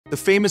The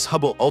famous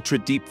Hubble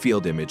ultra-deep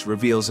field image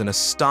reveals an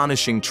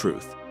astonishing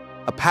truth.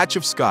 A patch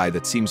of sky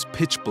that seems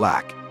pitch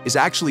black is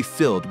actually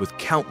filled with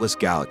countless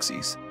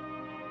galaxies.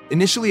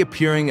 Initially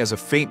appearing as a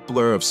faint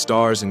blur of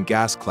stars and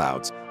gas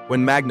clouds,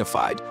 when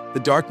magnified, the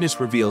darkness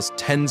reveals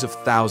tens of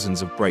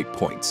thousands of bright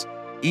points,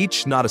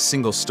 each not a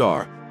single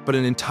star, but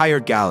an entire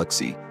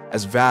galaxy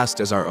as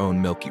vast as our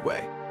own Milky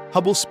Way.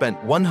 Hubble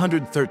spent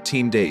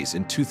 113 days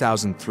in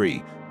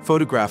 2003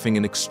 photographing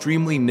an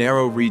extremely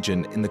narrow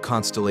region in the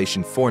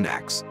constellation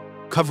Fornax,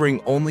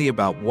 covering only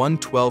about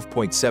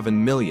 1/12.7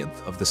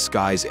 millionth of the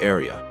sky's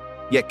area,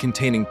 yet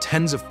containing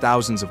tens of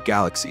thousands of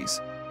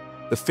galaxies.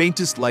 The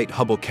faintest light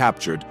Hubble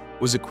captured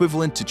was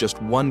equivalent to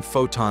just 1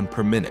 photon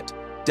per minute,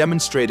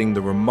 demonstrating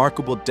the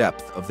remarkable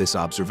depth of this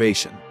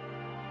observation.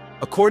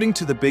 According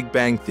to the Big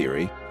Bang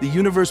theory, the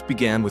universe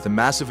began with a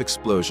massive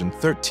explosion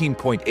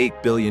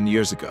 13.8 billion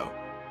years ago,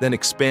 then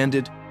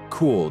expanded,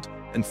 cooled,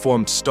 and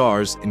formed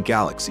stars and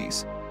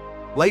galaxies.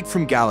 Light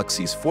from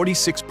galaxies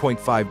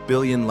 46.5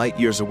 billion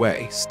light-years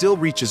away still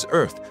reaches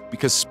Earth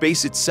because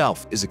space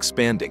itself is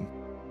expanding.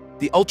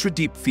 The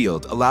ultra-deep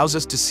field allows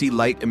us to see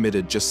light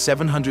emitted just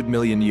 700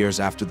 million years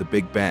after the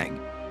Big Bang,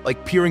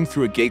 like peering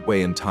through a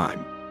gateway in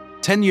time.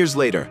 10 years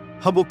later,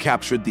 Hubble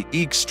captured the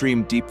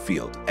extreme deep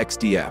field,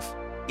 XDF,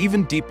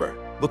 even deeper,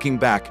 looking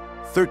back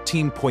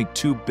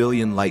 13.2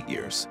 billion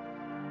light-years.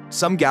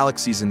 Some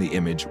galaxies in the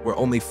image were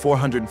only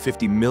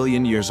 450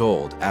 million years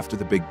old after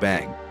the Big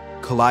Bang,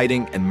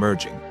 colliding and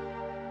merging.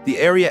 The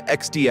area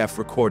XDF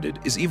recorded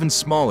is even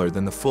smaller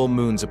than the full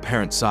moon's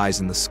apparent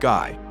size in the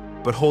sky,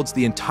 but holds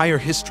the entire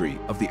history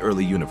of the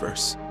early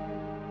universe.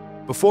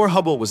 Before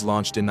Hubble was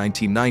launched in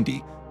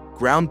 1990,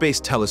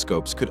 ground-based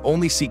telescopes could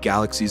only see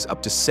galaxies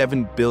up to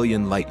 7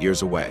 billion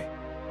light-years away.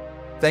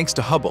 Thanks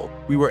to Hubble,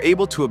 we were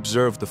able to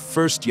observe the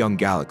first young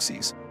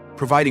galaxies,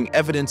 providing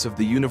evidence of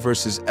the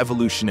universe's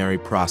evolutionary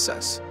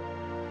process.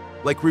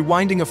 Like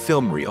rewinding a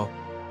film reel,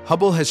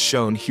 Hubble has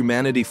shown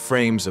humanity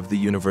frames of the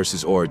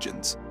universe's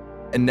origins.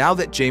 And now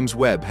that James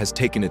Webb has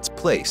taken its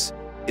place,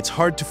 it's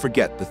hard to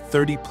forget the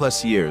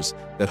 30-plus years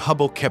that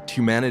Hubble kept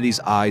humanity's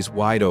eyes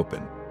wide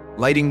open,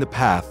 lighting the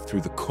path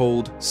through the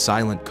cold,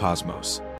 silent cosmos.